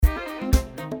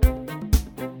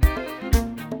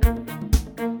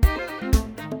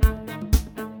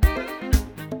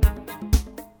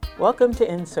Welcome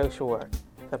to In Social Work,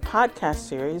 the podcast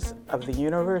series of the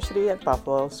University at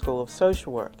Buffalo School of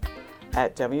Social Work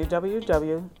at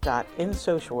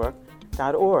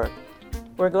www.insocialwork.org.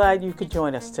 We're glad you could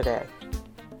join us today.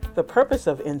 The purpose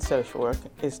of In Social Work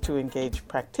is to engage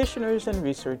practitioners and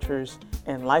researchers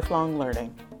in lifelong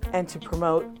learning and to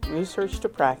promote research to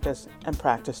practice and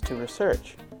practice to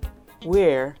research.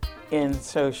 We're in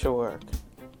social work.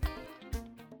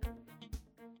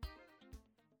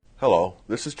 Hello,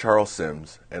 this is Charles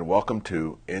Sims, and welcome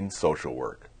to In Social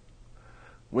Work.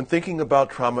 When thinking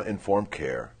about trauma-informed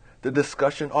care, the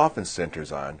discussion often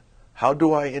centers on, how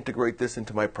do I integrate this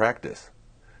into my practice?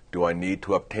 Do I need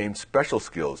to obtain special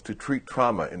skills to treat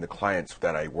trauma in the clients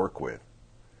that I work with?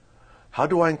 How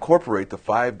do I incorporate the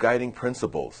 5 guiding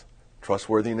principles,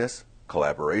 trustworthiness,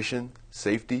 collaboration,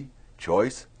 safety,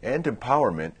 choice, and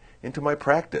empowerment into my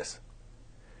practice?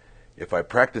 If I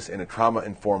practice in a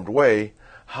trauma-informed way,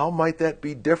 how might that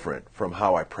be different from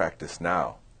how I practice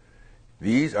now?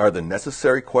 These are the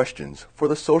necessary questions for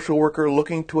the social worker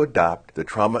looking to adopt the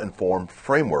trauma-informed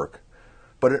framework,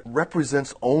 but it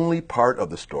represents only part of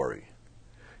the story.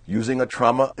 Using a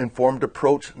trauma-informed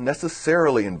approach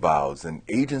necessarily involves an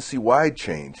agency-wide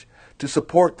change to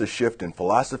support the shift in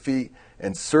philosophy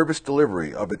and service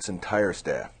delivery of its entire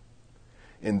staff.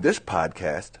 In this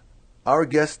podcast, our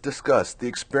guests discuss the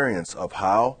experience of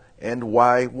how and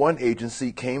why one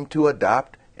agency came to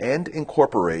adopt and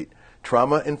incorporate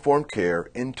trauma-informed care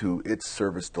into its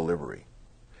service delivery.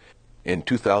 In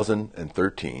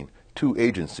 2013, 2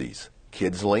 agencies,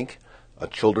 Kidslink, a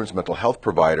children's mental health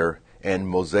provider, and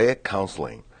Mosaic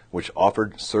Counseling, which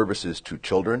offered services to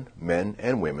children, men,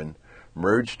 and women,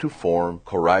 merged to form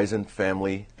Carizon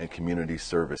Family and Community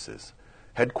Services,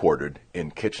 headquartered in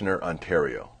Kitchener,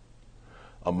 Ontario.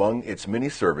 Among its many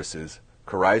services,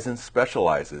 Carizon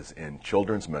specializes in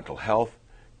children's mental health,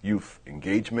 youth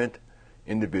engagement,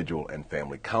 individual and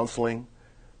family counseling,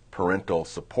 parental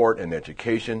support and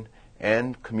education,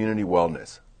 and community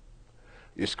wellness.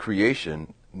 Its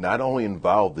creation not only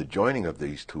involved the joining of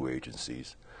these 2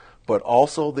 agencies, but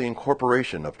also the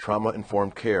incorporation of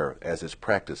trauma-informed care as its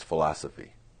practice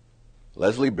philosophy.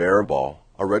 Lesley Barraball,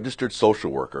 a registered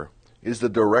social worker, is the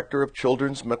Director of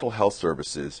Children's Mental Health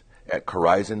Services at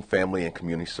Carizon Family and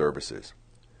Community Services.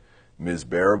 Ms.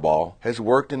 Barraball has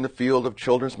worked in the field of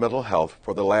children's mental health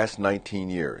for the last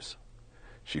 19 years.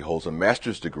 She holds a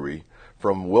master's degree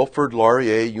from Wilfrid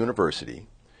Laurier University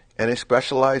and a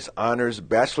specialized honors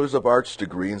Bachelor's of Arts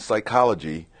degree in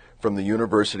psychology from the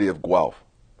University of Guelph.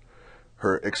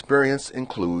 Her experience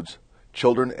includes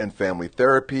children and family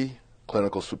therapy,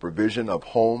 clinical supervision of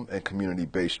home and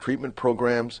community-based treatment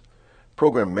programs,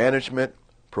 program management,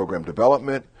 program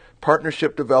development,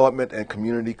 partnership development, and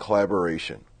community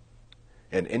collaboration.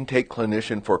 An intake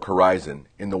clinician for Carizon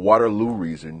in the Waterloo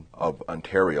region of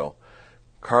Ontario,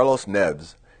 Carlos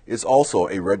Neves is also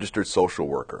a registered social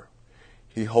worker.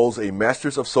 He holds a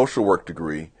Master's of Social Work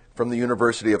degree from the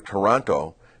University of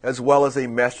Toronto, as well as a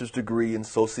master's degree in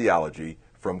sociology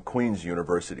from Queen's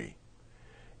University.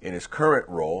 In his current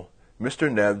role,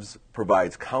 Mr. Neves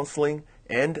provides counseling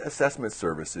and assessment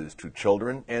services to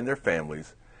children and their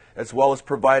families, as well as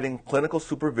providing clinical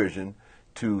supervision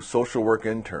to social work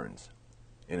interns.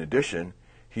 In addition,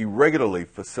 he regularly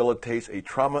facilitates a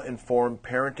trauma-informed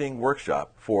parenting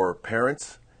workshop for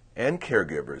parents and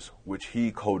caregivers, which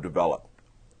he co-developed.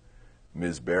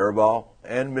 Ms. Barraball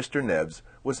and Mr. Neves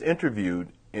was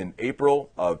interviewed in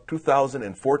April of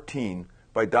 2014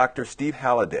 by Dr. Steve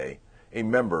Halliday, a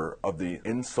member of the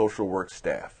In Social Work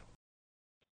staff.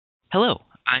 Hello,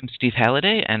 I'm Steve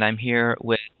Halliday, and I'm here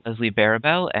with Lesley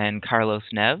Barraball and Carlos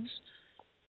Neves.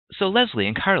 So Lesley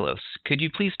and Carlos, could you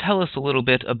please tell us a little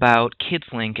bit about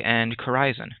Kidslink and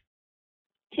Carizon?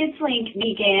 Kidslink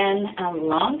began a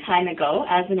long time ago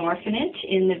as an orphanage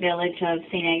in the village of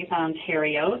St. Agatha,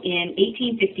 Ontario in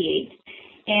 1858.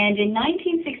 And in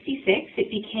 1966,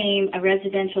 it became a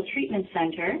residential treatment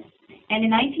center. And in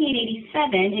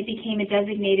 1987, it became a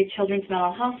designated children's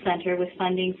mental health center with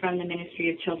funding from the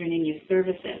Ministry of Children and Youth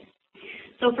Services.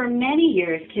 So for many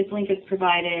years, Kidslink has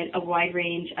provided a wide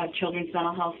range of children's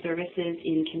mental health services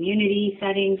in community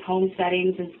settings, home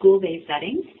settings, and school-based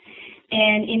settings,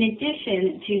 and in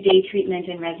addition to day treatment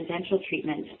and residential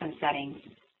treatment settings.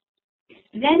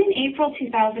 Then in April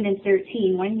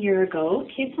 2013, 1 year ago,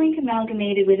 Kidslink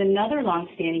amalgamated with another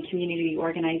longstanding community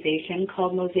organization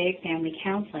called Mosaic Family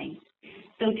Counseling.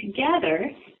 So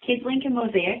together, Kidslink and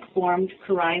Mosaic formed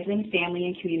Carizon Family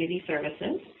and Community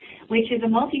Services, which is a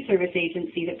multi-service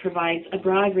agency that provides a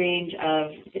broad range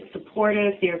of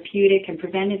supportive, therapeutic, and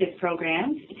preventative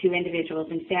programs to individuals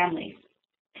and families.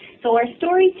 So our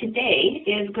story today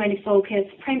is going to focus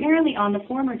primarily on the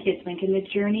former Kidslink and the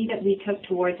journey that we took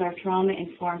towards our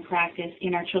trauma-informed practice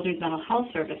in our children's mental health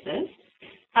services.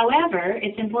 However,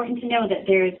 it's important to know that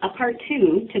there's a part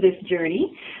 2 to this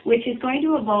journey, which is going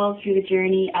to evolve through the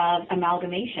journey of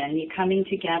amalgamation, you coming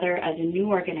together as a new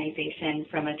organization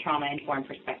from a trauma-informed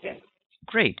perspective.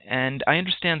 Great. And I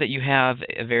understand that you have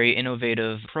a very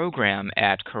innovative program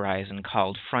at Carizon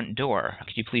called Front Door.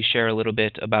 Could you please share a little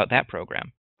bit about that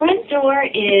program? Front Door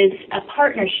is a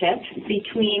partnership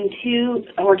between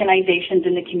 2 organizations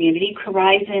in the community,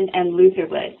 Carizon and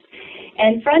Lutherwood.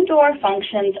 And Front Door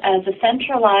functions as a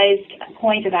centralized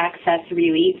point of access,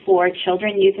 really, for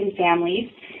children, youth, and families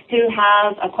who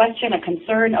have a question, a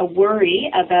concern, a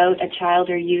worry about a child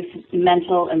or youth's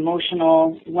mental,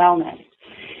 emotional wellness.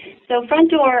 So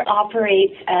Front Door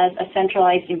operates as a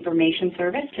centralized information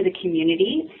service to the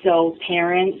community. So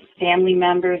parents, family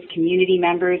members, community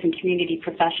members, and community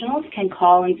professionals can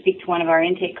call and speak to one of our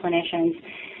intake clinicians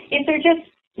if they're just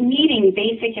needing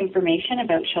basic information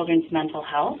about children's mental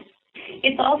health.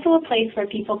 It's also a place where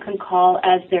people can call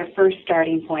as their first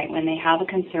starting point when they have a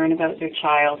concern about their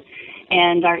child.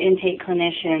 And our intake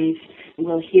clinicians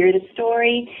will hear the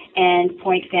story and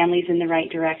point families in the right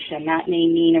direction. That may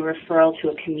mean a referral to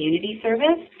a community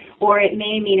service, or it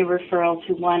may mean a referral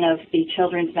to one of the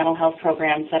children's mental health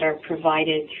programs that are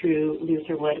provided through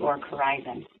Lutherwood or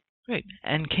Carizon. Great.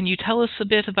 And can you tell us a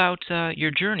bit about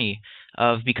your journey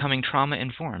of becoming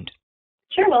trauma-informed?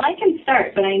 Sure. Well, I can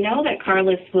start, but I know that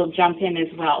Carlos will jump in as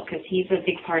well because he's a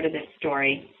big part of this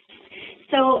story.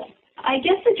 So I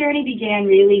guess the journey began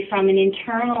really from an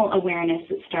internal awareness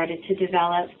that started to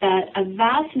develop that a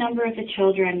vast number of the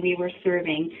children we were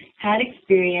serving had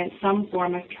experienced some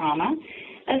form of trauma,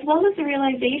 as well as the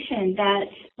realization that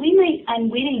we might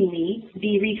unwittingly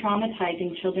be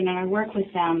re-traumatizing children in our work with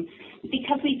them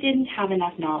because we didn't have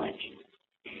enough knowledge.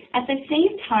 At the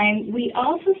same time, we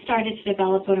also started to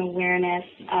develop an awareness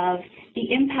of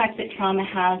the impact that trauma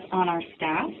has on our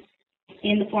staff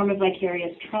in the form of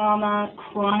vicarious trauma,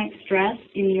 chronic stress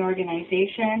in the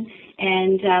organization,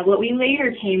 and what we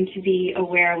later came to be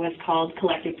aware was called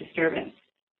collective disturbance.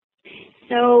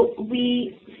 So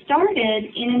we started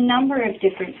in a number of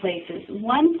different places.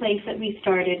 One place that we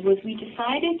started was we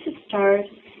decided to start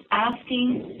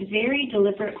asking very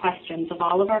deliberate questions of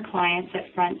all of our clients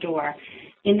at Front Door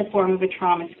in the form of a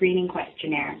trauma screening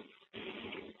questionnaire.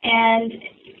 And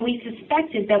we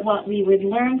suspected that what we would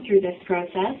learn through this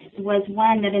process was,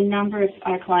 one, that a number of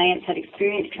our clients had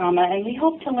experienced trauma, and we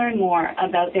hoped to learn more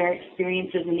about their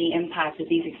experiences and the impact that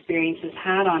these experiences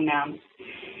had on them.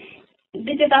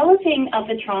 The developing of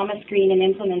the trauma screen and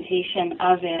implementation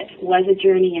of it was a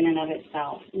journey in and of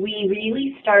itself. We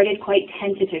really started quite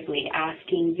tentatively,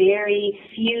 asking very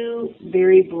few,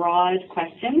 very broad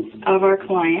questions of our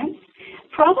clients,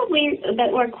 probably that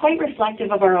were quite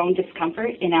reflective of our own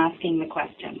discomfort in asking the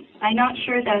questions. I'm not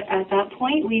sure that at that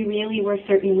point we really were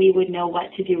certain we would know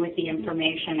what to do with the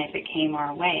information if it came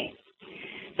our way.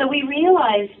 So we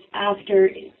realized after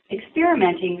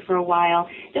experimenting for a while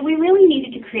that we really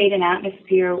needed to create an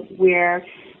atmosphere where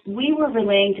we were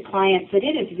relaying to clients that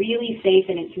it is really safe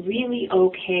and it's really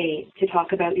okay to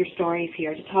talk about your stories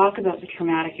here, to talk about the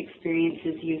traumatic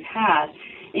experiences you've had,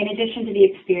 in addition to the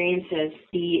experiences,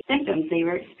 the symptoms they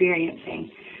were experiencing.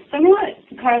 So I'm going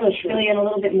to let Carlos fill in a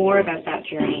little bit more about that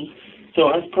journey. So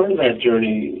as part of that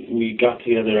journey, we got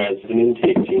together as an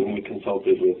intake team. We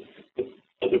consulted with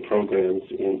other programs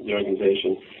in the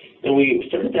organization, and we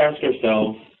started to ask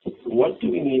ourselves, what do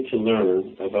we need to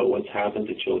learn about what's happened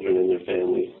to children and their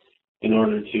families in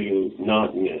order to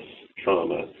not miss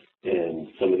trauma and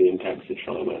some of the impacts of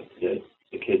trauma that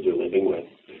the kids are living with?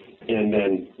 And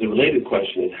then the related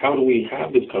question is, how do we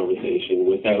have this conversation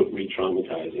without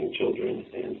re-traumatizing children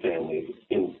and families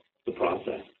in the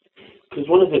process? Because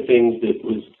one of the things that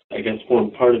was, I guess,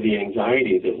 formed part of the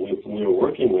anxiety that we were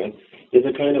working with is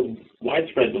a kind of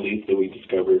widespread belief that we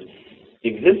discovered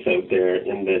exists out there,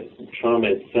 in that trauma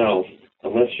itself,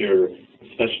 unless you're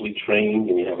especially trained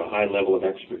and you have a high level of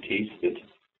expertise, that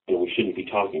we shouldn't be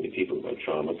talking to people about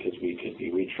trauma because we could be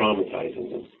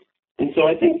re-traumatizing them. And so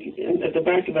I think at the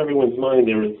back of everyone's mind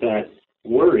there is that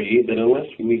worry that unless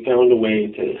we found a way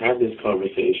to have this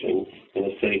conversation in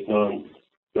a safe,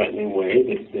 non-threatening way,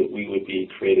 that we would be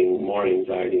creating more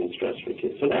anxiety and stress for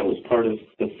kids. So that was part of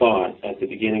the thought at the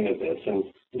beginning of this. And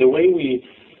the way we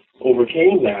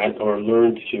overcame that, or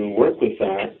learned to work with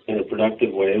that in a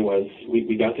productive way, was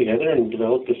we got together and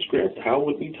developed a script. How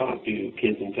would we talk to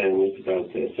kids and families about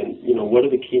this? And, what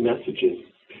are the key messages?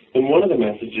 And one of the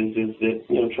messages is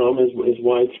that, trauma is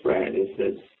widespread, is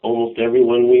that almost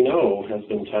everyone we know has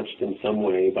been touched in some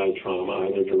way by trauma,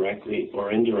 either directly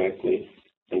or indirectly.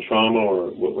 And trauma,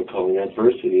 or what we're calling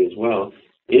adversity as well,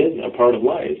 is a part of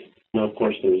life. Now, of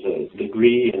course, there's a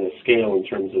degree and a scale in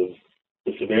terms of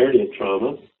the severity of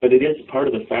trauma, but it is part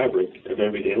of the fabric of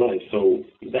everyday life. So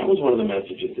that was one of the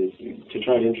messages, is to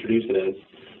try to introduce it as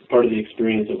part of the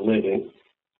experience of living,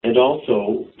 and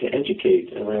also to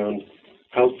educate around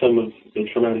how some of the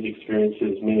traumatic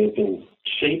experiences may have been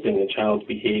shaping a child's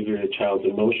behavior, a child's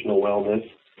emotional wellness,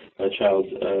 a child's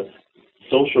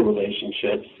social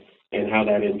relationships, and how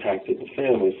that impacted the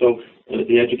family. So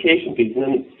the education piece. And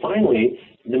then finally,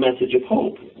 the message of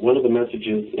hope. One of the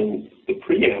messages in the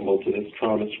preamble to this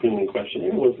trauma screening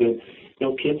questionnaire was that,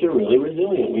 kids are really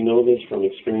resilient. We know this from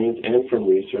experience and from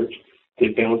research. They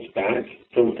bounce back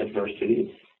from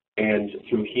adversity, and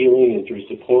through healing and through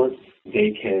support,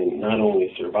 they can not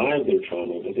only survive their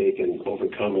trauma, but they can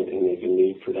overcome it, and they can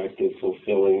lead productive,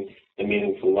 fulfilling, and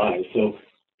meaningful lives. So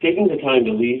taking the time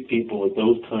to leave people with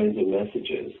those kinds of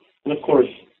messages, and of course,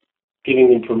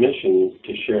 giving them permission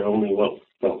to share only what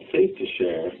felt safe to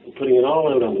share, and putting it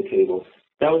all out on the table,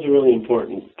 that was a really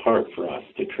important part for us,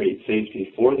 to create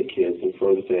safety for the kids and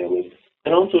for the families,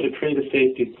 and also to create a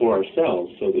safety for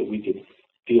ourselves so that we could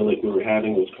feel like we were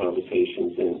having those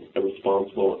conversations in a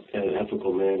responsible and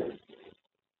ethical manner.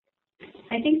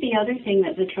 I think the other thing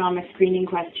that the trauma screening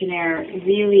questionnaire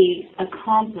really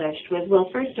accomplished was, well,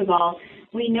 first of all,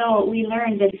 we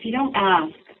learned that if you don't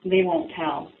ask, they won't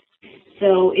tell.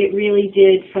 So it really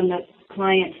did, from the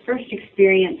client's first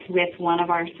experience with one of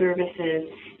our services,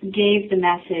 gave the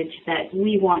message that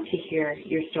we want to hear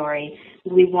your story,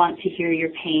 we want to hear your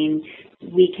pain,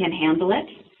 we can handle it,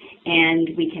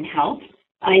 and we can help.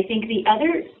 I think the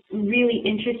other really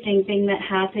interesting thing that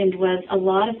happened was a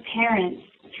lot of parents,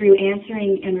 through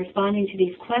answering and responding to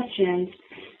these questions,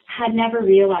 had never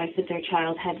realized that their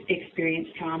child had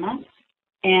experienced trauma,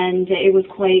 and it was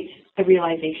quite a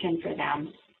realization for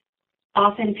them.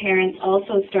 Often parents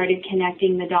also started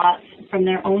connecting the dots from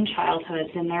their own childhoods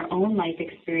and their own life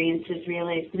experiences,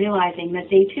 realizing that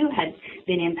they too had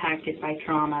been impacted by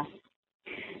trauma.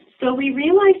 So we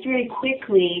realized very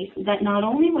quickly that not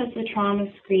only was the trauma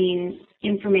screen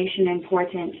information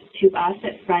important to us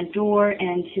at Front Door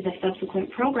and to the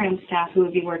subsequent program staff who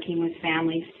would be working with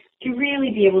families to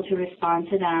really be able to respond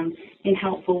to them in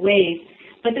helpful ways,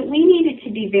 but that we needed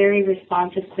to be very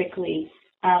responsive quickly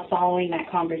following that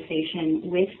conversation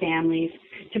with families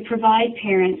to provide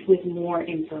parents with more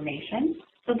information.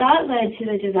 So that led to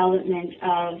the development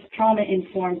of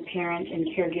trauma-informed parent and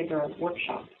caregiver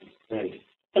workshops. Right.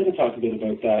 I can talk a bit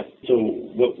about that. So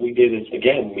what we did is,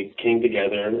 again, we came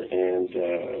together and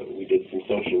we did some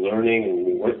social learning, and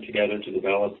we worked together to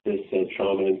develop this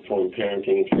trauma-informed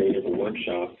parenting and caregiver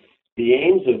workshop. The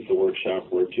aims of the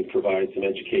workshop were to provide some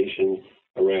education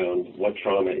around what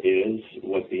trauma is,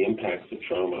 what the impacts of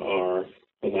trauma are,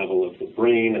 the level of the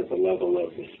brain, at the level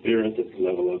of the spirit, at the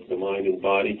level of the mind and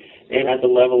body, and at the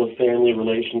level of family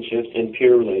relationships and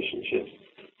peer relationships.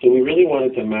 So we really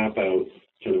wanted to map out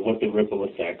sort of what the ripple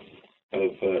effects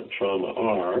of trauma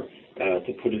are,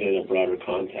 to put it in a broader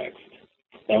context.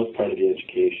 That was part of the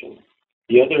education.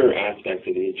 The other aspect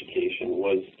of the education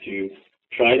was to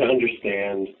try to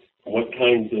understand what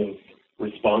kinds of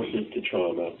responses to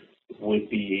trauma would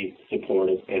be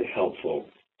supportive and helpful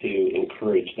to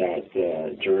encourage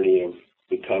that journey of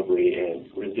recovery and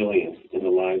resilience in the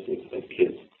lives of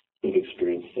kids who've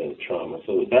experienced trauma.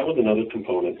 So that was another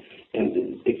component,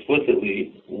 and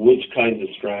explicitly which kinds of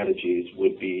strategies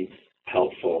would be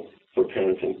helpful for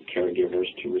parents and caregivers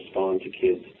to respond to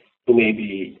kids who may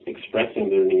be expressing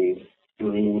their needs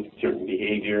through certain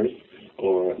behaviors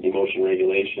or emotion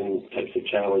regulation types of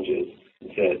challenges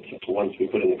that once we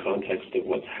put in the context of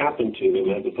what's happened to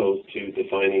them as opposed to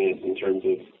defining it in terms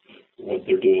of what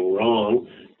they're doing wrong,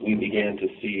 we began to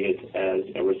see it as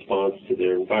a response to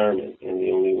their environment and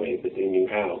the only way that they knew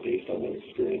how based on their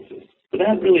experiences. So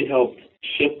that really helped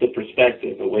shift the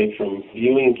perspective away from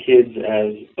viewing kids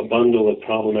as a bundle of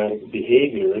problematic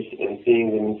behaviors and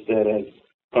seeing them instead as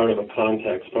part of a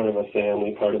context, part of a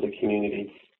family, part of a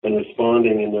community, and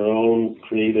responding in their own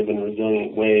creative and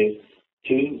resilient ways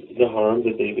to the harm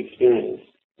that they've experienced.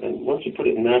 And once you put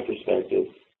it in that perspective,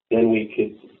 then we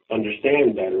could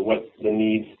understand better what the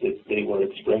needs that they were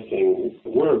expressing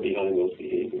were behind those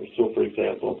behaviors. So, for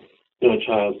example, a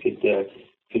child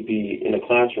could be in a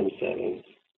classroom setting,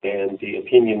 and the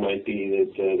opinion might be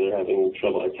that they're having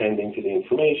trouble attending to the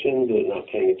information, they're not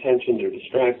paying attention, they're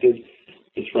distracted,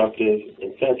 disruptive,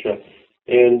 etc.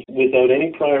 And without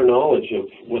any prior knowledge of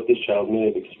what this child may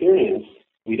have experienced,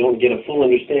 we don't get a full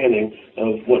understanding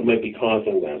of what might be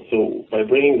causing that. So by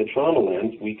bringing the trauma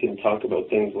lens, we can talk about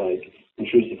things like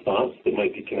intrusive thoughts that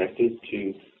might be connected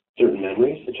to certain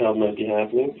memories the child might be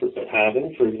having. For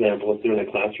example, if they're in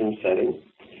a classroom setting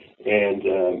and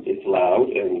it's loud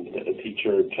and a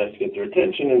teacher tries to get their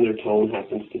attention and their tone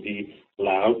happens to be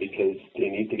loud because they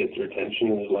need to get their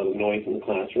attention and there's a lot of noise in the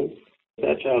classroom,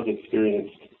 that child's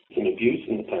experienced some abuse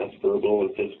in the past, verbal or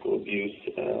physical abuse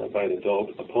by an adult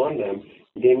upon them,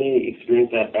 they may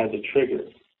experience that as a trigger.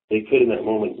 They could in that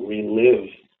moment relive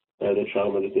the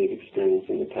trauma that they've experienced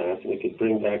in the past, and it could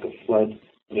bring back a flood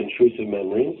of intrusive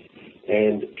memories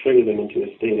and trigger them into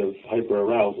a state of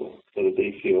hyperarousal so that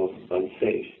they feel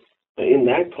unsafe. In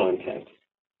that context,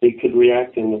 they could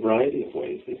react in a variety of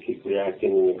ways. They could react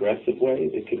in an aggressive way.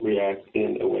 They could react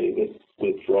in a way that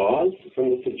withdraws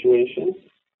from the situation,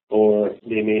 or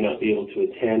they may not be able to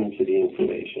attend to the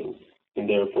information and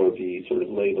therefore be sort of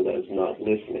labeled as not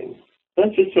listening.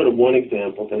 That's just sort of one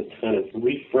example that kind of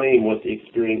reframe what the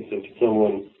experience of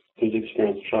someone who's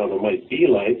experienced trauma might be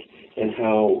like and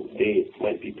how they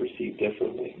might be perceived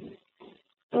differently.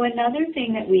 So another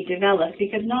thing that we developed,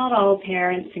 because not all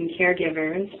parents and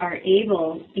caregivers are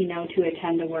able, to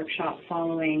attend a workshop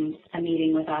following a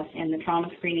meeting with us and the trauma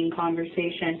screening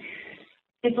conversation,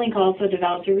 Kidslink also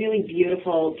developed a really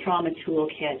beautiful trauma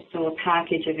toolkit, so a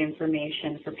package of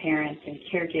information for parents and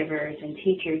caregivers and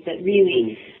teachers that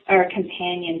really are a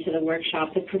companion to the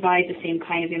workshop that provide the same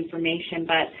kind of information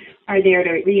but are there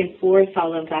to reinforce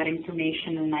all of that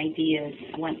information and ideas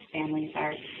once families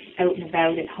are out and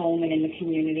about at home and in the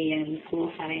community and in the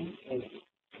school setting.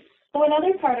 So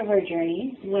another part of our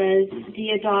journey was the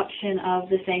adoption of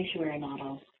the sanctuary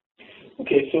model.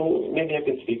 Okay, so maybe I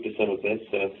can speak to some of this.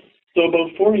 So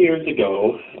about 4 years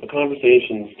ago, a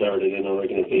conversation started in our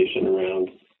organization around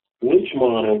which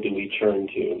model do we turn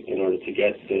to in order to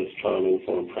get this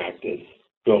trauma-informed practice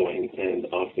going and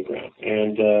off the ground.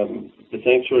 And the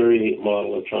sanctuary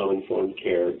model of trauma-informed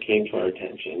care came to our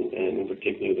attention, and in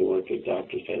particular the work of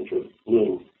Dr. Sandra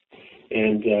Bloom.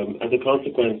 And as a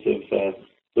consequence of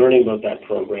learning about that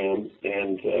program,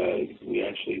 and we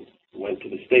actually went to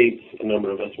the States, a number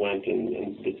of us went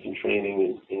and did some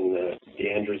training in the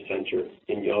Andrews Center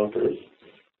in Yonkers.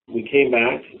 We came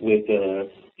back with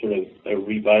sort of a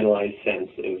revitalized sense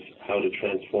of how to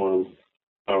transform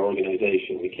our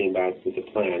organization. We came back with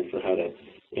a plan for how to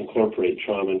incorporate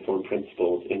trauma-informed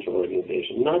principles into our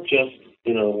organization, not just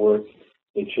in our work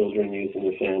with children, youth, and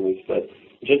their families, but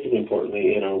just as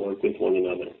importantly in our work with one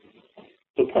another.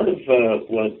 So part of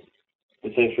what the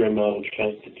sanctuary model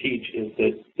tries to teach is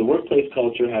that the workplace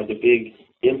culture has a big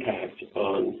impact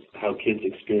on how kids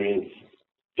experience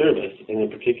service, and in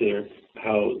particular,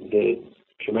 how the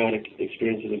traumatic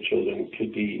experiences of children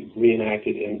could be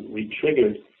reenacted and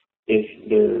re-triggered if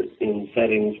they're in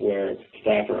settings where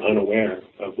staff are unaware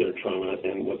of their trauma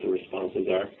and what the responses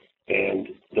are and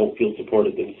don't feel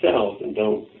supported themselves and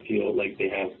don't feel like they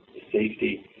have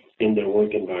safety in their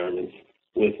work environments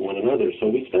with one another. So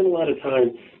we spend a lot of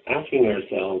time asking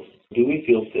ourselves, do we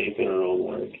feel safe in our own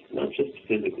work? Not just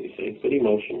physically safe, but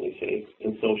emotionally safe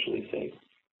and socially safe.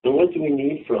 And what do we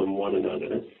need from one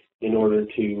another in order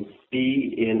to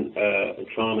be in a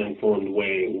trauma-informed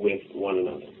way with one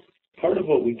another? Part of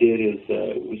what we did is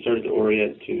we started to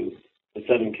orient to the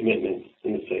 7 commitments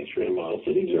in the sanctuary model.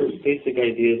 So these are basic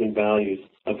ideas and values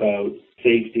about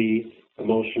safety,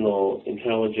 emotional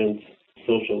intelligence,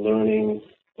 social learning,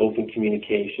 open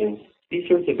communication, these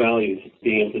sorts of values,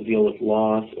 being able to deal with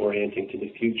loss, orienting to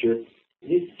the future,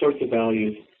 these sorts of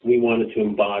values, we wanted to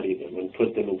embody them and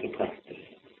put them into practice.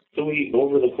 So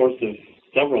over the course of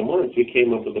several months, we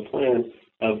came up with a plan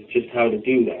of just how to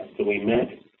do that. So we met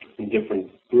in different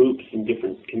groups and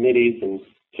different committees and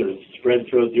sort of spread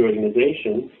throughout the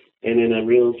organization, and in a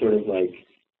real sort of like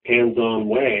hands-on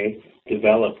way,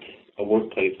 developed a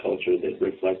workplace culture that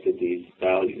reflected these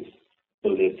values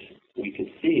so that we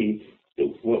could see that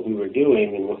what we were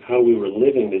doing and how we were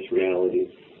living this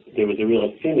reality, there was a real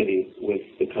affinity with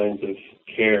the kinds of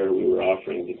care we were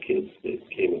offering the kids that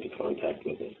came into contact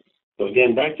with us. So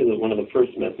again, back to one of the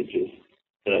first messages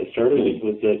that I started with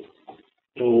was that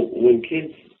when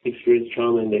kids experience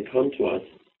trauma and they come to us,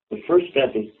 the first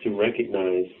step is to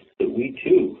recognize that we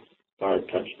too are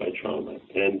touched by trauma,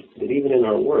 and that even in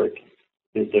our work,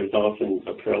 that there's often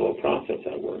a parallel process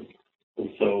at work. And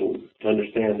so to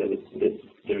understand that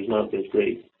there's not this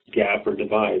great gap or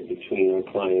divide between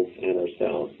our clients and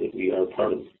ourselves, that we are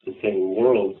part of the same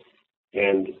world,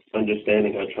 and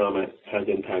understanding how trauma has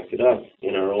impacted us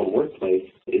in our own workplace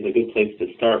is a good place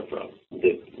to start from,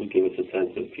 that would give us a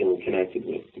sense of feeling connected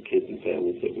with the kids and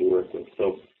families that we work with.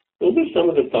 So those are some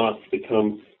of the thoughts that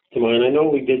come to mind. I know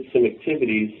we did some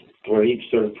activities where each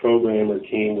sort of program or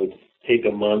team would take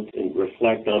a month and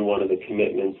reflect on one of the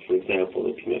commitments, for example,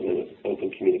 the commitment of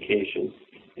open communication,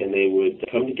 and they would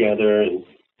come together and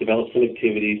develop some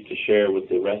activities to share with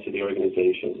the rest of the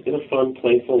organization in a fun,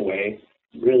 playful way,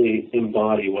 really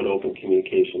embody what open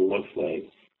communication looks like,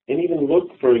 and even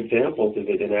look for examples of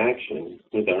it in action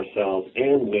with ourselves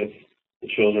and with the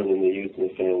children and the youth and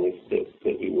the families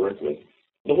that we work with.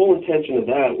 The whole intention of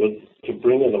that was to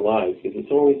bring it alive, because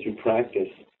it's only through practice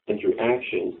and through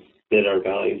action that our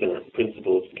values and our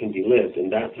principles can be lived,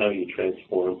 and that's how you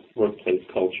transform workplace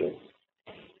culture.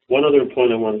 One other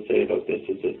point I want to say about this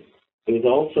is that it was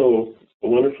also a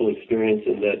wonderful experience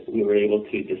in that we were able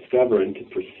to discover and to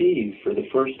perceive for the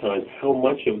first time how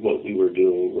much of what we were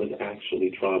doing was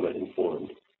actually trauma-informed.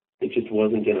 It just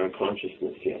wasn't in our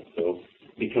consciousness yet. So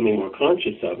becoming more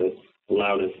conscious of it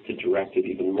allowed us to direct it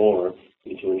even more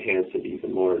and to enhance it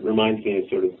even more. It reminds me of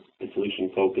sort of the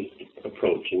solution-focused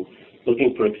approach and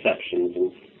looking for exceptions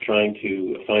and trying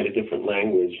to find a different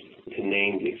language to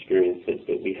name the experience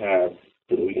that we have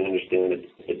so that we can understand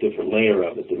a different layer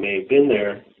of it that may have been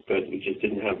there, but we just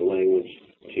didn't have the language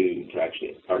to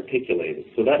actually articulate it.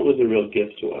 So that was a real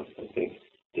gift to us, I think,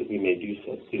 that we made use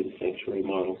of through the sanctuary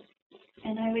model.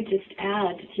 And I would just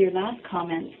add to your last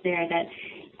comments there that,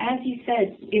 as you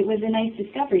said, it was a nice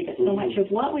discovery that so much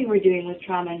of what we were doing was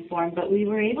trauma-informed, but we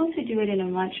were able to do it in a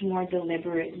much more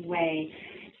deliberate way.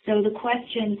 So the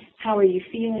question, how are you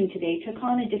feeling today, took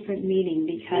on a different meaning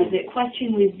because the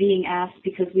question was being asked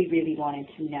because we really wanted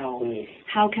to know.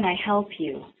 How can I help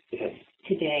you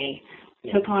today?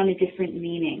 Took on a different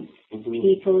meaning.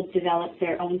 People developed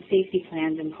their own safety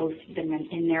plans and posted them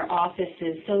in their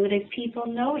offices so that if people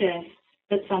notice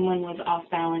that someone was off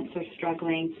balance or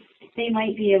struggling, they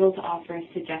might be able to offer a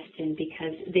suggestion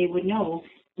because they would know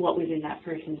what was in that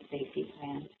person's safety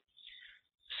plan.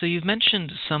 So you've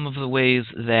mentioned some of the ways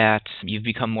that you've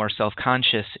become more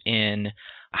self-conscious in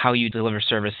how you deliver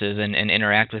services and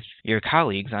interact with your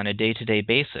colleagues on a day-to-day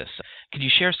basis. Could you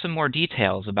share some more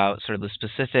details about sort of the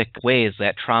specific ways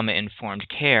that trauma-informed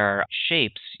care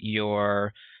shapes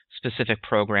your specific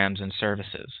programs and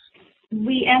services?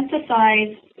 We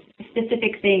emphasize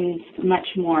specific things much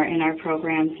more in our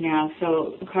programs now.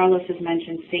 So Carlos has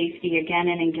mentioned safety again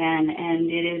and again, and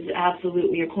it is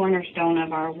absolutely a cornerstone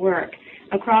of our work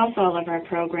across all of our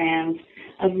programs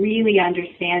of really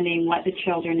understanding what the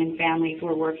children and families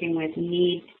we're working with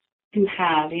need to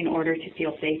have in order to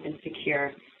feel safe and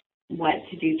secure. What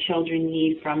do children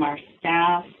need from our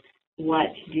staff? What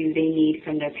do they need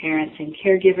from their parents and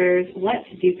caregivers? What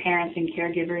do parents and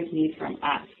caregivers need from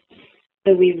us?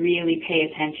 So we really pay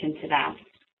attention to that.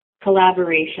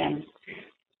 Collaboration.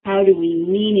 How do we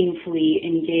meaningfully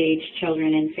engage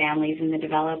children and families in the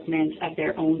development of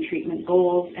their own treatment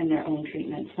goals and their own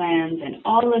treatment plans and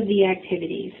all of the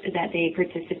activities that they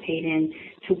participate in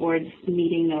towards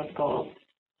meeting those goals?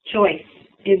 Choice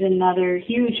is another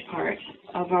huge part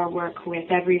of our work with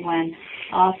everyone,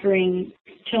 offering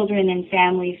children and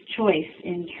families choice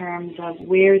in terms of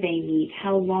where they meet,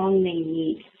 how long they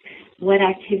meet, what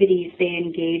activities they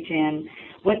engage in,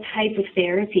 what type of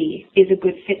therapy is a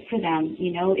good fit for them.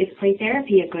 You know, is play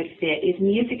therapy a good fit? Is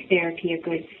music therapy a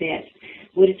good fit?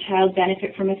 Would a child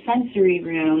benefit from a sensory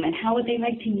room? And how would they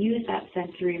like to use that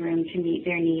sensory room to meet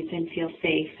their needs and feel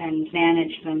safe and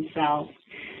manage themselves?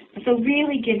 So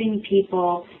really giving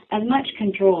people as much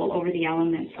control over the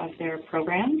elements of their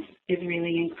programs is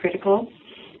really critical.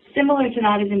 Similar to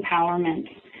that is empowerment.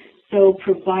 So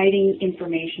providing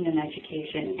information and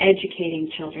education, educating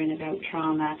children about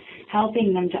trauma,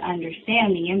 helping them to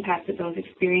understand the impact that those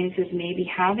experiences may be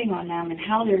having on them and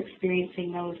how they're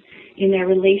experiencing those in their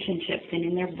relationships and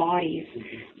in their bodies.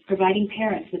 Providing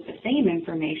parents with the same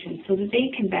information so that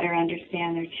they can better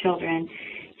understand their children.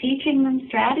 Teaching them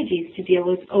strategies to deal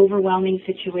with overwhelming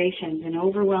situations and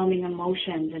overwhelming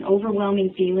emotions and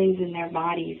overwhelming feelings in their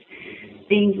bodies.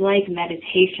 Things like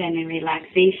meditation and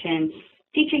relaxation.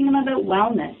 Teaching them about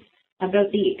wellness,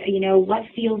 about the, what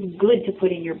feels good to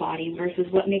put in your body versus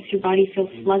what makes your body feel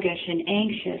sluggish and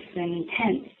anxious and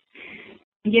tense.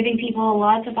 Giving people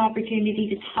lots of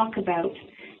opportunity to talk about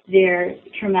their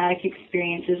traumatic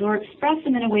experiences or express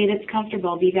them in a way that's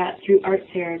comfortable, be that through art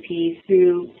therapy,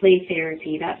 through play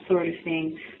therapy, that sort of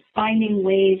thing. Finding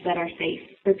ways that are safe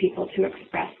for people to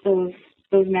express those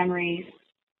memories.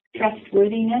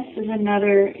 Trustworthiness is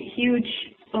another huge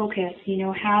focus,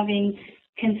 having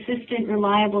consistent,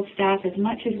 reliable staff as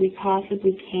much as we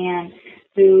possibly can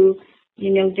who,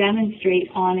 demonstrate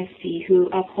honesty, who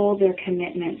uphold their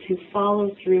commitments, who follow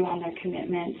through on their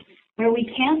commitments, where we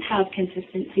can't have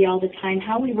consistency all the time,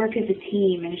 how we work as a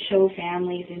team and show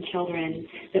families and children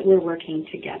that we're working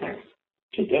together.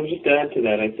 I would just add to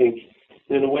that, I think,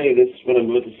 in a way, this what I'm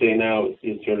about to say now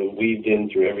is sort of weaved in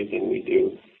through everything we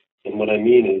do. And what I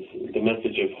mean is the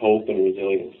message of hope and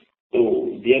resilience.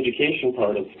 So the education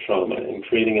part of trauma and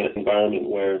creating an environment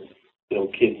where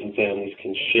kids and families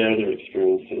can share their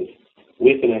experiences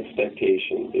with an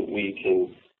expectation that we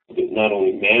can not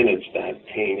only manage that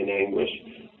pain and anguish,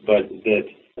 but that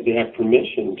they have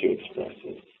permission to express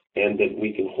it, and that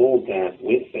we can hold that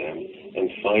with them and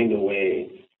find a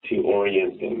way to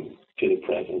orient them to the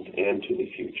present and to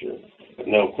the future.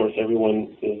 Now, of course,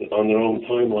 everyone is on their own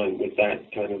timeline with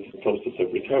that kind of process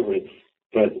of recovery,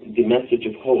 but the message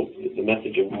of hope, the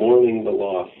message of mourning the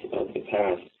loss of the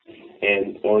past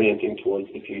and orienting towards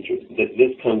the future, that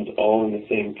this comes all in the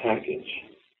same package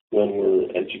when we're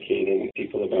educating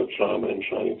people about trauma and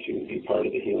trying to be part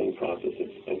of the healing process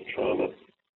of trauma.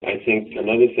 I think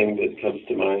another thing that comes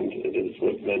to mind that is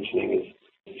worth mentioning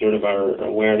is sort of our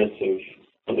awareness of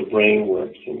how the brain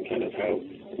works and kind of how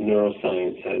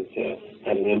neuroscience has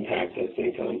had an impact, I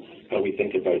think, on how we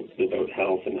think about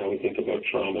health and how we think about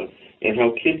trauma, and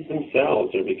how kids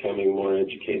themselves are becoming more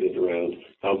educated around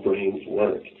how brains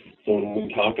work. So when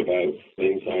we talk about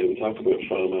anxiety, we talk about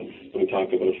trauma, when we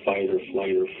talk about fight or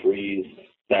flight or freeze,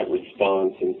 that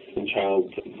response in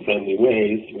child-friendly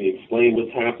ways, we explain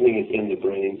what's happening in the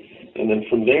brain. And then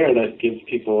from there, that gives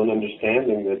people an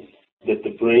understanding that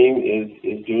the brain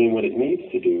is doing what it needs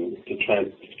to do to try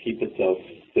to keep itself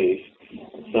safe.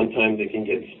 Sometimes it can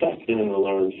get stuck in an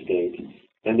alarm state.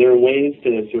 And there are ways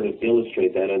to sort of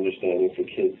illustrate that understanding for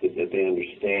kids that they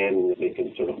understand and that they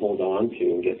can sort of hold on to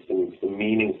and get some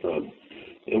meaning from.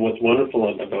 And what's wonderful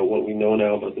about what we know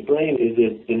now about the brain is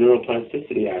that the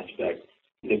neuroplasticity aspect.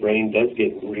 The brain does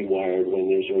get rewired when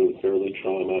there's early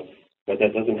trauma, but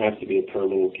that doesn't have to be a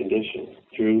permanent condition.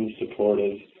 Through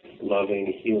supportive,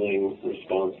 loving, healing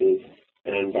responses,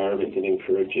 an environment that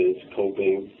encourages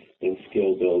coping and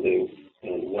skill building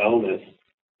and wellness,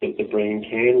 that the brain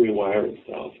can rewire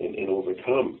itself and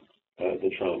overcome the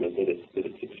trauma that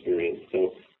it's experienced.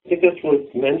 So I think that's worth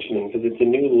mentioning because it's a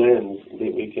new lens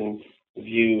that we can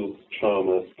view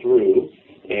trauma through.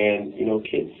 And,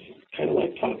 kids kind of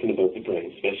like talking about the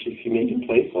brain, especially if you make it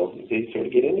playful. They sort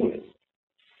of get into it.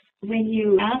 When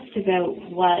you asked about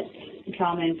what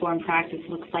trauma-informed practice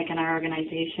looks like in our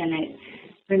organization, it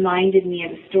reminded me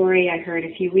of a story I heard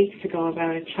a few weeks ago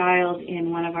about a child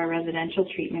in one of our residential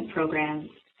treatment programs.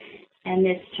 And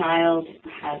this child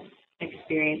has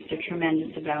experienced a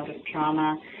tremendous amount of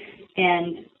trauma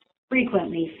and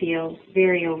frequently feels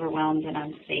very overwhelmed and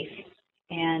unsafe.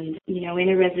 And, in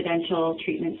a residential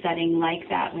treatment setting like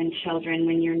that, when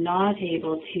you're not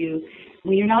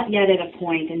yet at a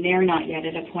point, and they're not yet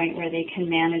at a point where they can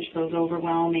manage those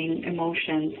overwhelming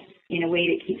emotions in a way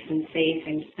that keeps them safe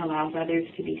and allows others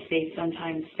to be safe,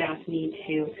 sometimes staff need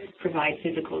to provide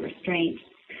physical restraint.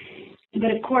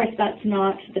 But of course, that's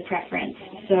not the preference.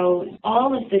 So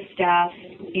all of the staff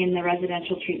in the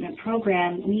residential treatment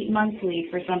program meet monthly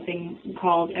for something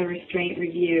called a restraint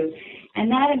review. And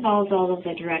that involves all of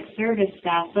the direct service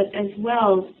staff, but as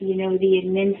well, the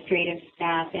administrative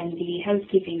staff and the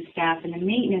housekeeping staff and the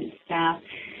maintenance staff,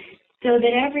 so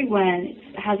that everyone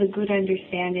has a good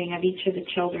understanding of each of the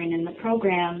children in the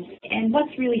program and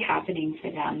what's really happening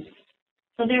for them.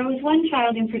 So there was one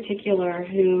child in particular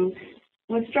who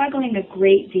was struggling a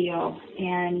great deal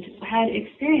and had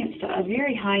experienced a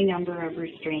very high number of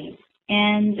restraints.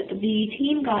 And the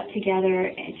team got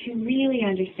together to really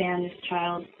understand this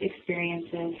child's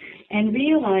experiences and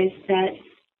realized that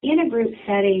in a group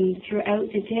setting throughout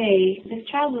the day, this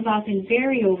child was often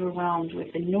very overwhelmed with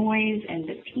the noise and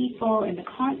the people and the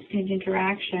constant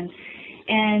interaction.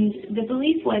 And the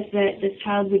belief was that this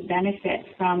child would benefit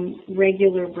from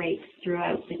regular breaks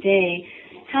throughout the day.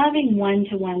 Having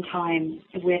one-to-one time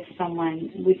with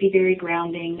someone would be very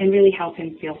grounding and really help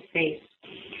him feel safe.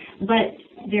 But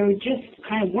there just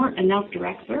kind of weren't enough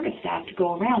direct service staff to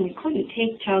go around. We couldn't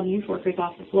take child youth workers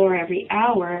off the floor every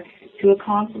hour to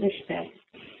accomplish this.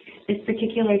 This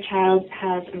particular child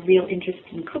has a real interest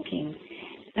in cooking.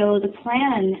 So the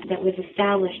plan that was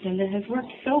established and that has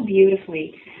worked so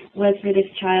beautifully was for this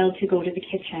child to go to the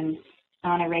kitchen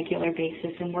on a regular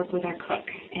basis and work with our cook.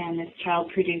 And this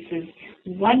child produces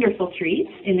wonderful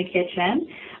treats in the kitchen,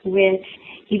 which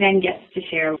he then gets to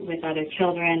share with other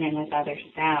children and with other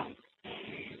staff.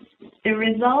 The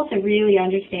result of really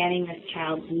understanding this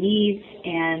child's needs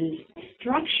and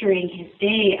structuring his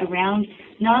day around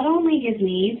not only his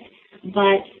needs,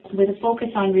 but with a focus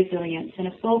on resilience and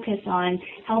a focus on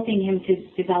helping him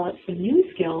to develop some new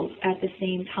skills at the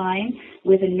same time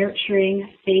with a nurturing,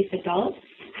 safe adult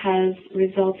has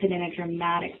resulted in a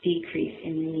dramatic decrease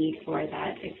in the need for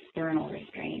that external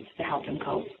restraint to help him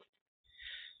cope.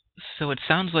 So it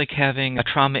sounds like having a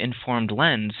trauma-informed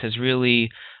lens has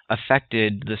really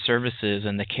affected the services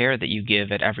and the care that you give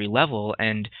at every level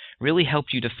and really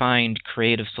helped you to find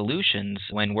creative solutions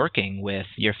when working with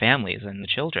your families and the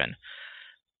children.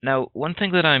 Now, one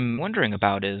thing that I'm wondering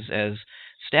about is, as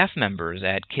staff members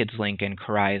at Kidslink and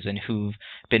Carizon who've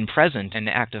been present and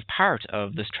active part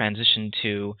of this transition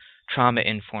to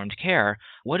trauma-informed care,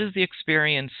 what has the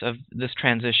experience of this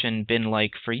transition been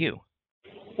like for you?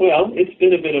 Well, it's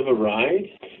been a bit of a ride.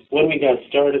 When we got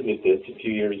started with this a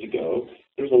few years ago,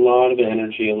 there was a lot of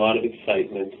energy, a lot of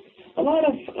excitement, a lot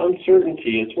of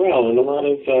uncertainty as well, and a lot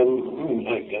of,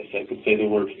 I guess I could say the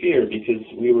word fear, because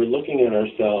we were looking at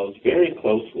ourselves very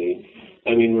closely.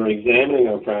 I mean, we're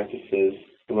examining our practices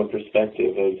from a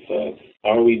perspective of,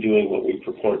 are we doing what we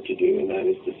purport to do, and that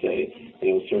is to say,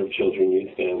 serve children,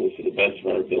 youth, families to the best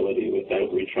of our ability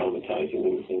without re-traumatizing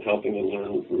them and helping them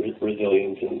learn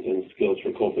resilience and skills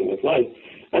for coping with life.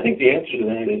 I think the answer to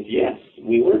that is yes,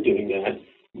 we were doing that,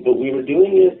 but we were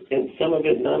doing it, and some of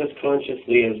it not as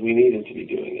consciously as we needed to be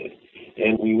doing it.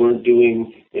 And we weren't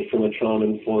doing it from a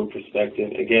trauma-informed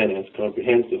perspective, again, as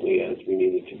comprehensively as we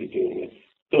needed to be doing it.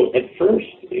 So at first,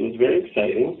 it was very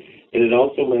exciting, and it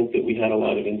also meant that we had a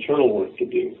lot of internal work to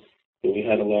do. And we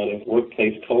had a lot of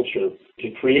workplace culture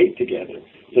to create together.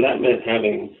 So that meant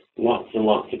having lots and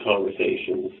lots of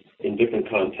conversations in different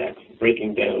contexts,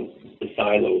 breaking down the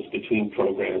silos between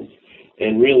programs,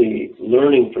 and really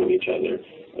learning from each other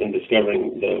and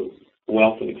discovering the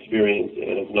wealth of experience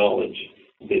and of knowledge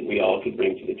that we all could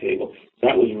bring to the table.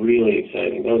 That was really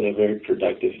exciting. That was a very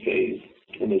productive phase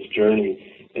in this journey,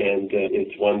 and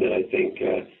it's one that I think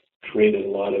created a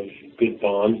lot of good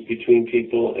bonds between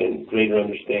people and greater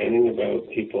understanding about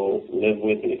people live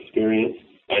with and experience.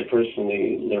 I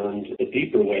personally learned a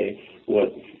deeper way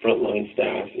what frontline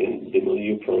staff in the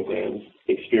milieu programs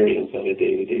experience on a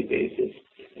day-to-day basis.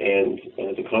 And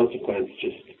as a consequence,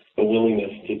 just a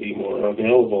willingness to be more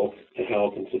available to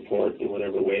help and support in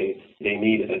whatever way they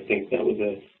need it. I think that was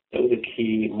a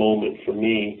key moment for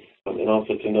me. And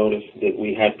also to notice that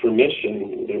we had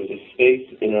permission. There was a space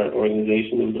in our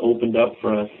organization that was opened up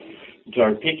for us to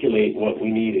articulate what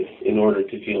we needed in order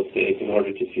to feel safe, in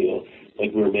order to feel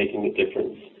like we were making a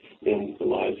difference in the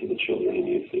lives of the children and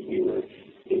youth that we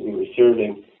were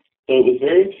serving. So it was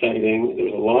very exciting. There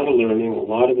was a lot of learning, a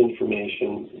lot of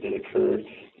information that occurred.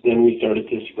 Then we started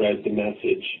to spread the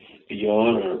message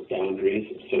beyond our boundaries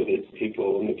so that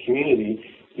people in the community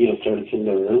started to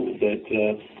learn that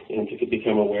and to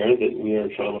become aware that we are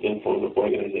a trauma-informed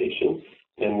organization.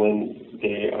 And when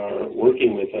they are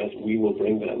working with us, we will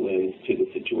bring that lens to the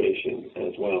situation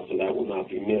as well, so that will not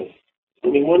be missed. I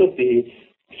mean, one of the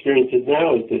experiences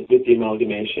now is that with the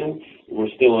amalgamation,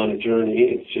 we're still on a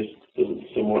journey. It's just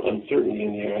some more uncertainty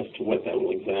in the air as to what that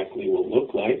will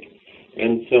look like.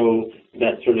 And so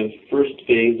that sort of first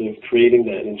phase of creating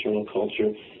that internal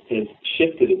culture has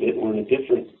shifted a bit. We're in a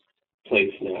different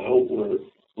place now. We're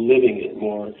living it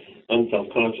more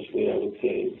unselfconsciously, I would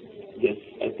say,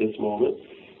 at this moment.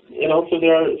 And also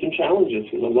there are some challenges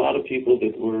because a lot of people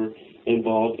that were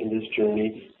involved in this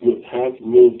journey have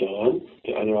moved on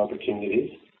to other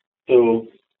opportunities. So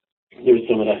there's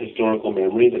some of that historical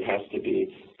memory that has to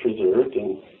be preserved,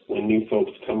 and when new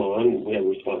folks come on, we have a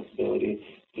responsibility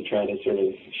to try to sort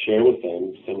of share with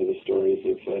them some of the stories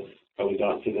of how we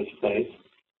got to this place.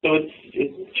 So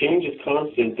change is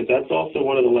constant, but that's also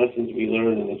one of the lessons we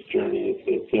learn in this journey.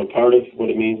 Is that part of what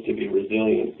it means to be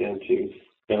resilient and to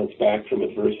bounce back from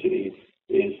adversity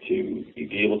is to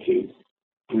be able to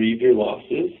grieve your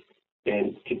losses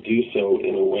and to do so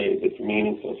in a way that's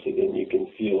meaningful, so then you can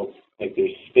feel like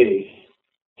there's space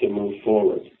to move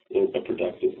forward in a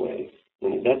productive way.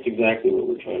 And that's exactly what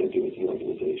we're trying to do as an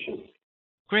organization.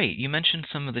 Great. You mentioned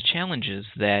some of the challenges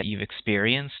that you've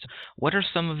experienced. What are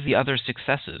some of the other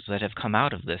successes that have come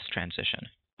out of this transition?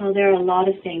 Well, there are a lot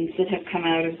of things that have come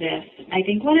out of this. I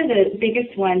think one of the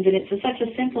biggest ones, and it's such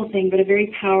a simple thing, but a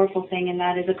very powerful thing, and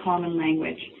that is a common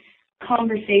language.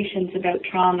 Conversations about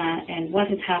trauma and what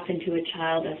has happened to a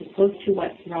child as opposed to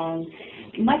what's wrong.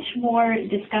 Much more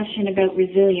discussion about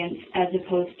resilience as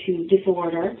opposed to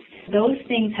disorder. Those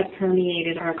things have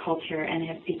permeated our culture and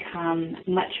have become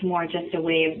much more just a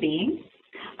way of being.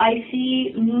 I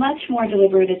see much more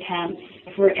deliberate attempts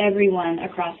for everyone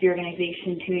across the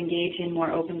organization to engage in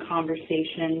more open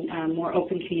conversation, more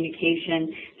open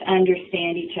communication, to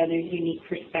understand each other's unique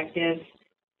perspectives,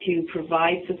 to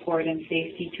provide support and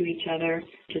safety to each other,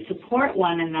 to support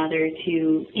one another,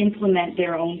 to implement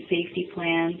their own safety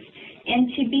plans, and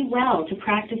to be well, to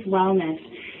practice wellness.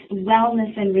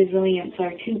 Wellness and resilience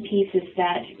are two pieces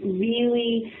that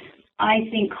really, I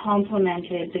think,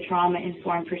 complemented the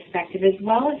trauma-informed perspective as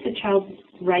well as the child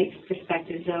rights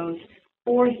perspective. Those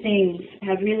four things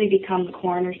have really become the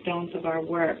cornerstones of our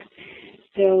work.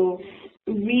 So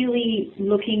really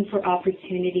looking for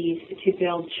opportunities to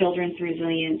build children's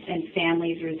resilience and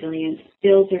families' resilience,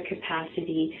 build their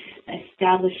capacity,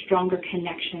 establish stronger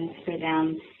connections for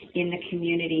them in the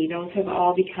community. Those have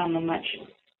all become a much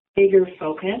bigger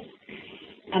focus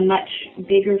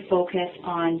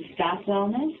on staff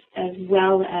wellness as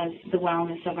well as the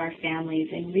wellness of our families,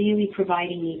 and really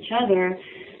providing each other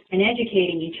and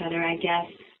educating each other, I guess,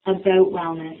 about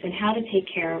wellness and how to take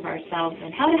care of ourselves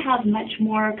and how to have much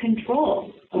more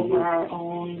control over our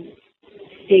own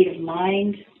state of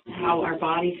mind, how our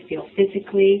bodies feel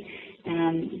physically.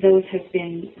 Those have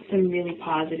been some really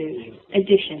positive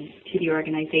additions to the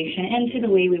organization and to the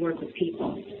way we work with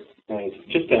people. Right.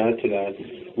 Just to add to that,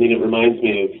 I mean, it reminds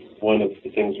me of one of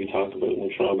the things we talk about in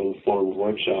the trauma-informed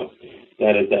workshop.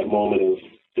 That is that moment of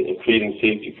creating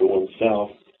safety for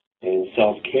oneself and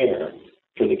self-care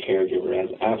for the caregiver as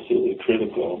absolutely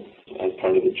critical as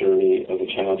part of the journey of a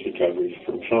child's recovery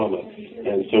from trauma.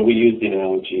 And so we use the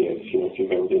analogy of, if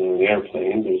you've ever been on an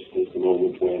airplane, there's the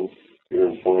moment when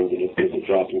you're informed that if there's a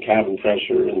drop in cabin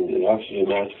pressure and the oxygen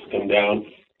masks come down,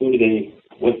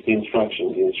 what's the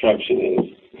instruction? The instruction is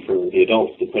for the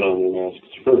adults to put on their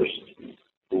masks first.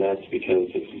 And that's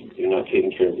because if you're not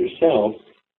taking care of yourself,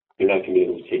 you're not going to be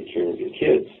able to take care of your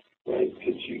kids, right?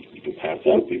 Because you can pass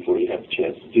out before you have a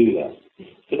chance to do that.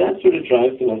 So that sort of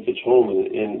drives the message home.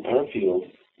 In our field,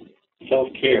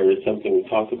 self-care is something we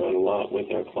talk about a lot with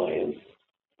our clients,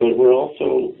 but we're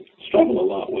also struggle a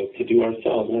lot with to do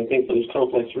ourselves. And I think there's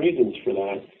complex reasons for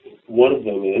that. One of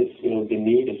them is, the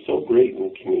need is so great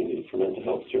in the community for mental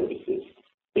health services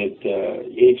that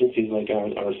agencies like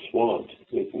ours are swamped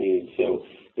with needs. So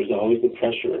there's always the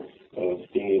pressure of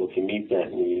being able to meet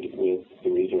that need with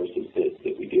the resources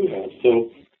that we do have.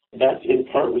 So that's in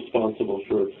part responsible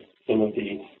for some of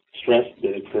the stress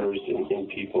that occurs in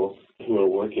people who are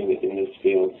working in this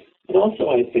field. And also,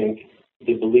 I think,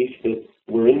 the belief that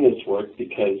we're in this work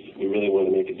because we really want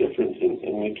to make a difference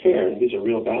and we care, and these are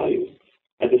real values.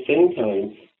 At the same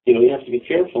time, you have to be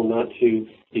careful not to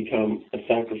become a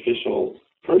sacrificial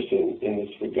person in this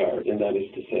regard, and that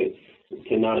is to say,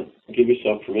 to not give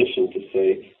yourself permission to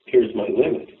say, here's my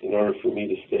limit. In order for me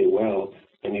to stay well,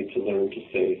 I need to learn to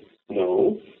say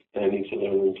no, and I need to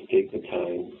learn to take the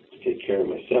time to take care of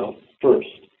myself first.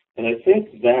 And I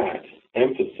think that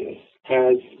emphasis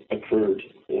has occurred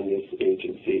in this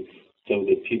agency so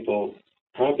that people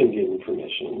have been given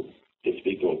permission to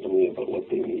speak openly about what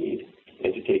they need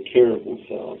and to take care of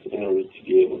themselves in order to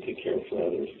be able to care for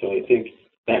others. So I think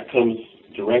that comes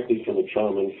directly from a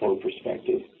trauma-informed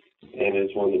perspective and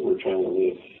is one that we're trying to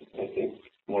live, I think,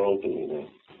 more openly now.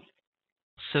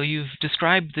 So you've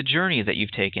described the journey that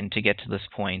you've taken to get to this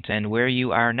point and where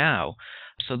you are now.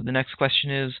 So the next question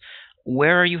is,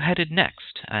 where are you headed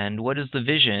next? And what is the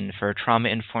vision for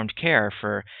trauma-informed care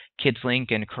for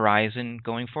Kidslink and Carizon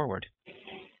going forward?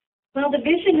 Well, the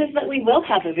vision is that we will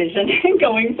have a vision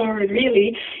going forward,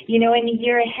 really. In the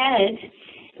year ahead,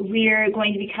 we're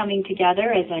going to be coming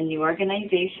together as a new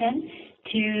organization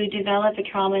to develop a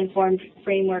trauma-informed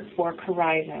framework for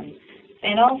Carizon,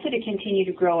 and also to continue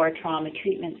to grow our trauma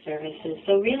treatment services.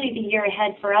 So really the year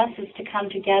ahead for us is to come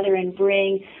together and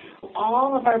bring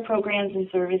all of our programs and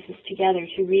services together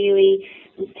to really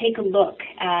take a look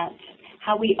at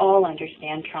how we all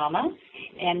understand trauma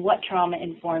and what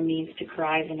trauma-informed means to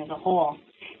Carizon as a whole.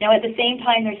 Now, at the same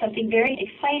time, there's something very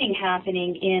exciting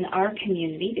happening in our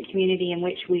community, the community in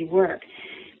which we work.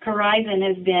 Carizon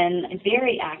has been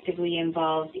very actively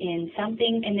involved in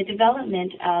the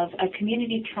development of a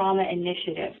community trauma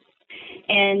initiative.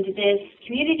 And this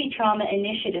community trauma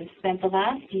initiative spent the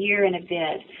last year and a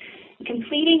bit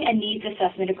completing a needs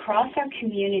assessment across our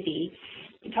community,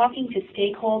 talking to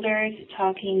stakeholders,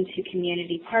 talking to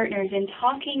community partners, and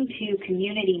talking to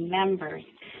community members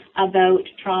about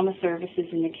trauma services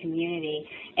in the community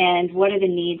and what are the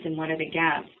needs and what are the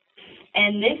gaps.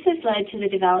 And this has led to the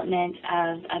development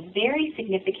of a very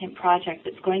significant project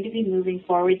that's going to be moving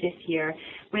forward this year,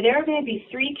 where there are going to be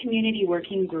 3 community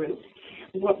working groups.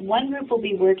 One group will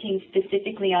be working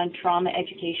specifically on trauma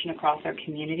education across our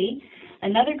community.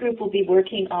 Another group will be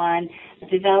working on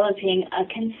developing a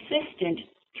consistent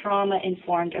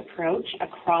trauma-informed approach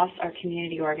across our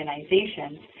community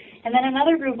organizations. And then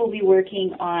another group will be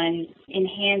working on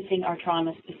enhancing our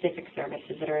trauma-specific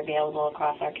services that are available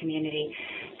across our community.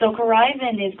 So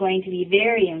Carizon is going to be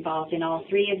very involved in all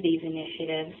three of these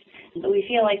initiatives. But we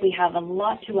feel like we have a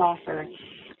lot to offer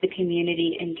the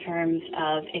community in terms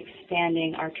of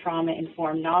expanding our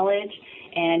trauma-informed knowledge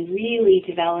and really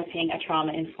developing a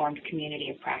trauma-informed community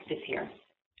of practice here.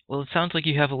 Well, it sounds like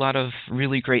you have a lot of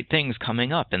really great things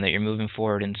coming up and that you're moving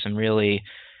forward in some really,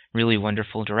 really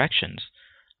wonderful directions.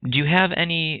 Do you have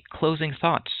any closing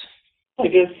thoughts? I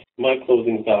guess my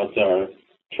closing thoughts are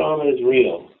trauma is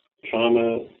real.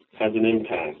 Trauma has an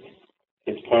impact.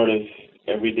 It's part of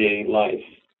everyday life.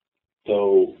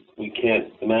 So we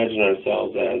can't imagine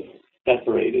ourselves as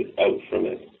separated out from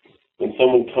it. When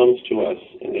someone comes to us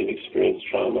and they've experienced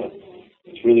trauma,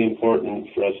 it's really important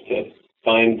for us to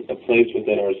find a place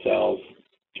within ourselves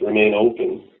to remain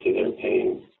open to their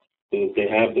pain so that they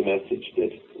have the message that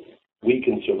we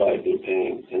can survive their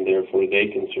pain and therefore they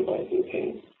can survive their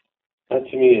pain. That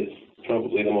to me is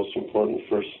probably the most important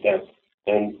first step.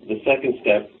 And the second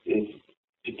step is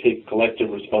to take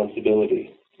collective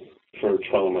responsibility for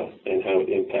trauma and how it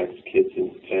impacts kids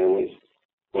and families.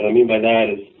 What I mean by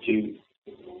that is to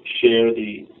share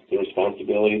the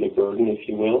responsibility, the burden, if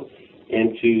you will,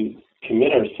 and to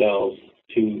commit ourselves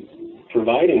to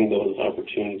providing those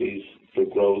opportunities for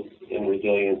growth and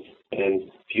resilience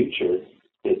and future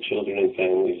that children and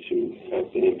families who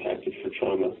have been impacted for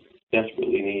trauma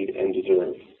desperately need and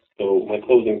deserve. So my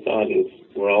closing thought is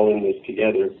we're all in this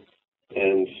together,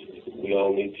 and we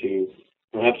all need to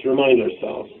perhaps remind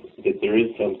ourselves that there is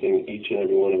something each and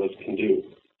every one of us can do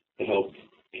to help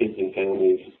kids and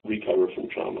families recover from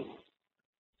trauma.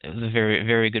 It was a very,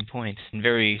 very good point and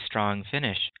very strong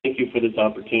finish. Thank you for this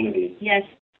opportunity. Yes,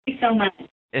 thank you so much.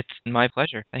 It's my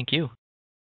pleasure. Thank you.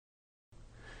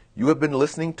 You have been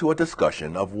listening to a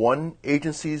discussion of one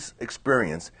agency's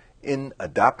experience in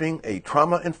adopting a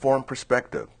trauma-informed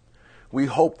perspective. We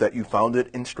hope that you found it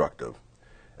instructive.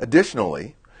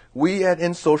 Additionally, we at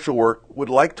In Social Work would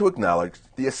like to acknowledge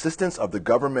the assistance of the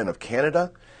Government of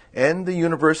Canada and the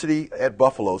University at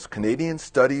Buffalo's Canadian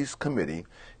Studies Committee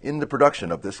in the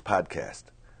production of this podcast.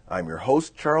 I'm your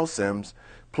host, Charles Sims.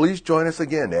 Please join us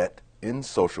again at In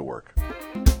Social Work.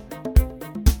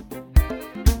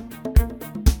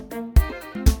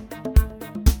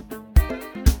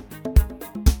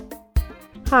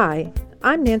 Hi,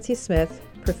 I'm Nancy Smith,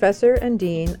 Professor and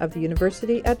Dean of the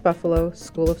University at Buffalo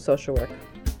School of Social Work.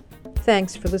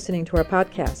 Thanks for listening to our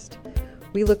podcast.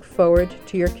 We look forward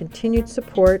to your continued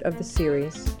support of the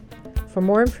series. For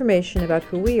more information about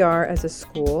who we are as a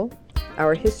school,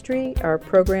 our history, our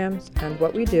programs, and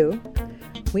what we do,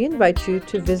 we invite you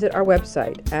to visit our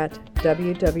website at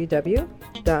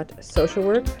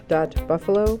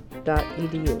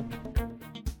www.socialwork.buffalo.edu.